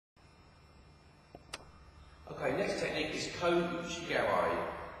Okay, next technique is Ko-Uchigarai,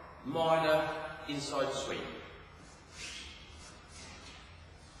 minor inside sweep.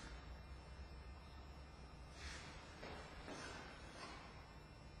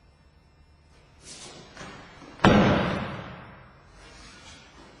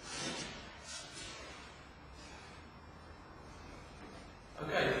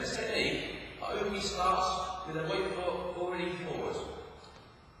 Okay, this technique only starts with a weight foot already forward.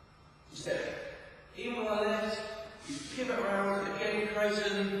 You step in with our left, you pivot around, again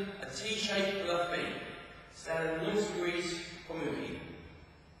creating a T shape with our feet. Stand 90 degrees from your feet.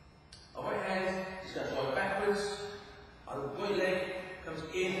 Our right hand is going to go backwards, our right leg comes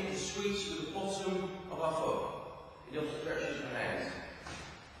in and sweeps to the bottom of our foot in the opposite direction of the hands.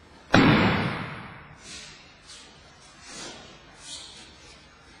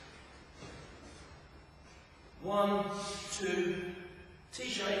 1, 2,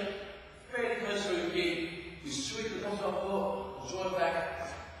 T-shape, fairly close to your feet. You sweep the bottom of our foot, drive back,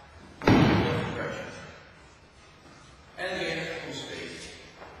 in the opposite direction. And again, full speed.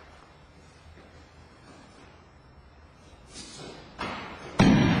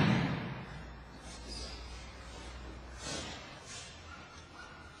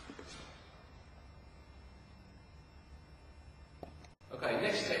 Okay,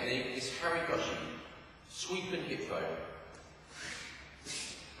 next technique is Harikoshi. Sweep and hip throw.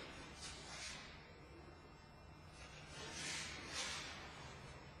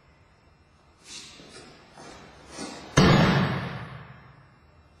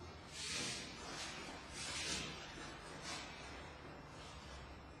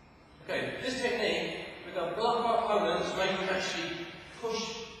 Okay, this technique, we're going to block our opponents so they can actually push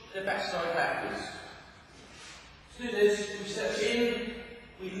their backside backwards. To do this, we step in,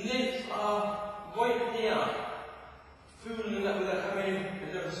 we lift our right knee up, feeling that without having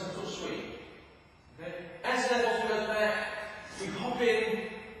some sort of sweep. Okay? As that bottom goes back, we hop in,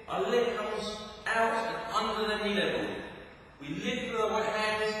 our leg comes out and under the knee level. We lift with our right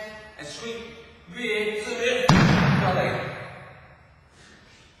hand and sweep rear to rear with our leg.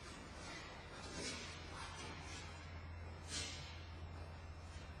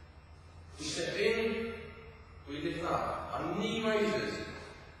 We step in, we lift up, our knee raises.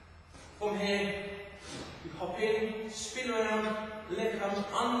 From here, we hop in, spin around, leg comes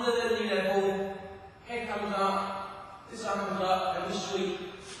under the knee level, head comes up, this arm comes up, and we sweep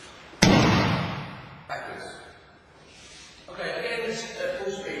backwards. Okay, again, this at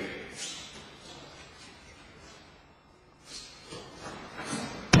full speed.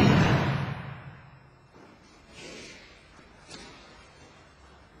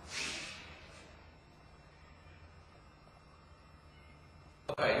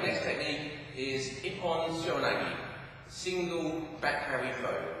 Okay, next technique is Ippon Nage, single back carry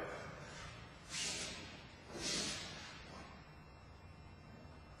throw.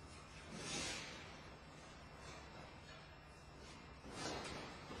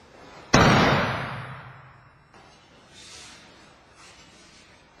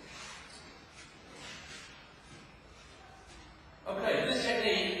 Okay, this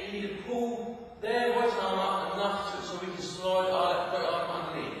technique, you need to pull their right arm up enough so we can slide our right arm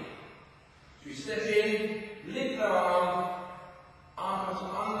underneath. So we step in, lift our arm comes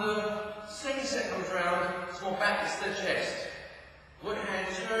under, second set comes round, it's more back to the chest. Right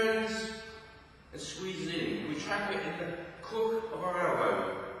hand turns and squeezes in. We trap it in the crook of our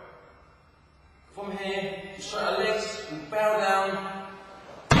elbow. From here, we straight our legs, we bow down,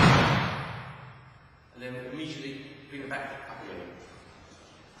 and then immediately bring it back up again.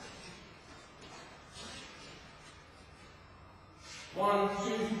 One,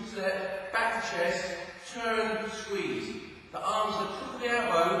 two, step, back to chest, turn, squeeze. The arms are the crook of the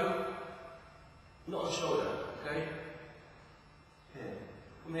elbow, not the shoulder, okay? Here.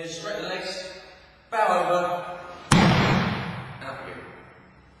 From here, straight the legs, bow over, and up again.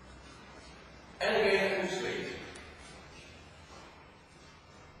 And again, full speed.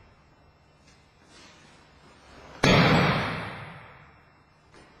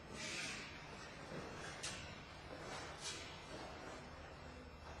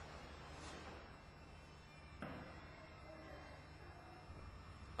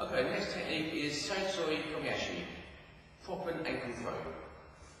 Okay, next technique is Sansoi Kogashi, prop and ankle throw.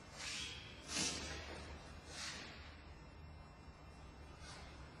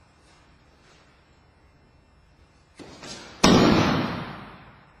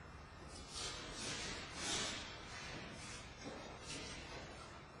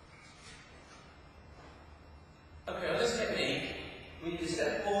 Okay, on this technique, we need to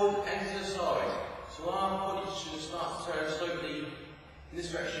step forward and to the side. So our body should start to turn slowly in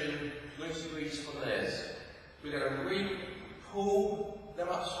this direction, 90 degrees from theirs. We're going to re-pull them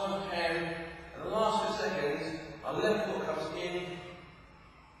up as high as we can, and the last 2 seconds, our left foot comes in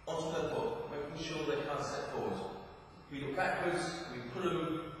onto the foot, making sure they can't step forward. We look backwards, we pull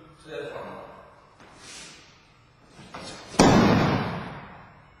them to their front.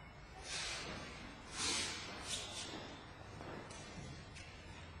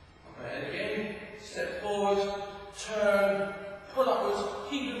 Okay, and again, step forward, turn, pull upwards,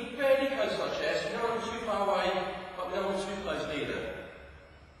 keep them fairly close to our chest. We don't want them too far away, but we don't want them too close either.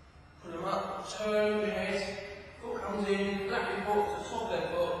 Pull them up, turn your head, foot comes in, flap your foot to the top of their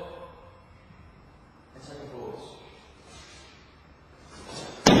foot, and take them forwards.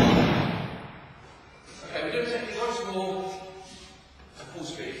 Okay, we're doing the technique once more at full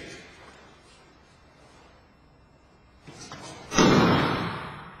speed.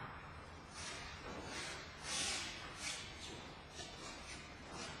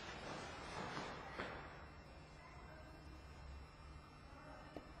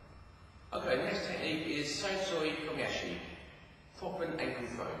 Okay, the next technique is Sansoi Kogashi, prop and ankle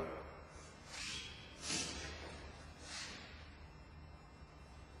throw.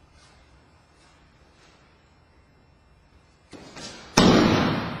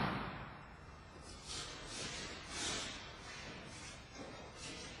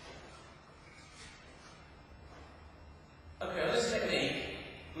 Okay, on this technique,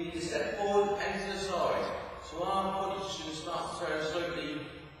 we need to step forward and to the side. So our body should start to turn slowly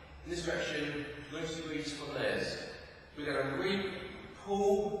in this direction, 90 degrees from theirs. We're going to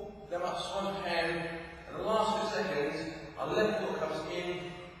re-pull them up as high as we can, and the last 2 seconds, our left foot comes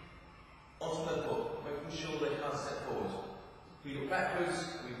in onto their foot, making sure they can't step forward. We look backwards,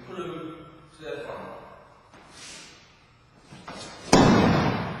 we pull them to their front.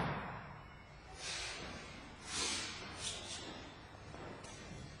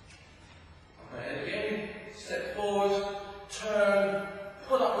 Okay, and again, step forward, turn,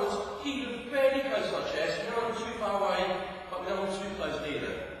 pull upwards, keep them fairly close to our chest. We don't want them too far away, but we don't want them too close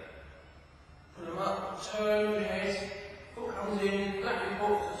either. Pull them up, turn your head, foot comes in, flap your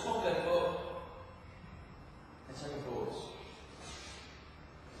foot to the top of their foot, and take them forwards.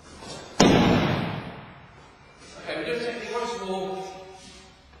 Okay, we're doing the technique once more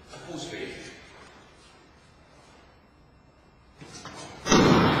at full speed.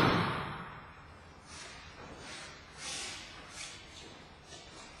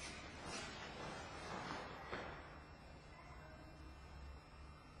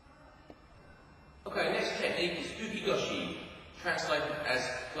 Okay, next technique is Ukigoshi, translated as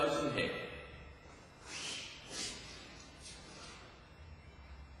close and hip.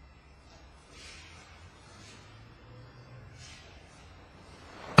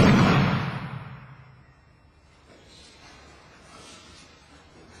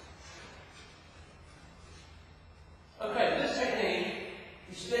 Okay, this technique,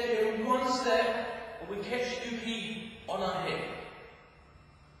 we step in one step and we catch Uki on our hip.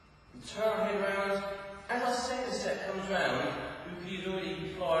 We turn our head round. As our second step comes round, Uki is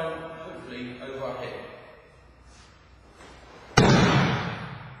already flying, hopefully, over our head.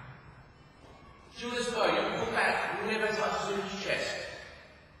 During this way, you pull back and never touch Uki's chest.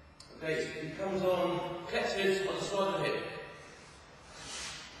 Okay, he comes on, collected on the side of the hip.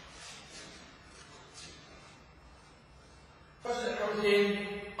 First step comes in,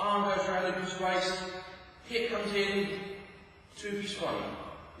 arm goes around Uki's waist, hip comes in, to Uki's front.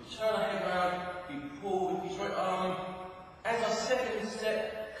 We turn our head round, we pull Uki's right arm. As our second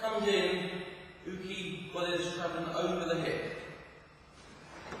step comes in, Uki body is travelling over the hip.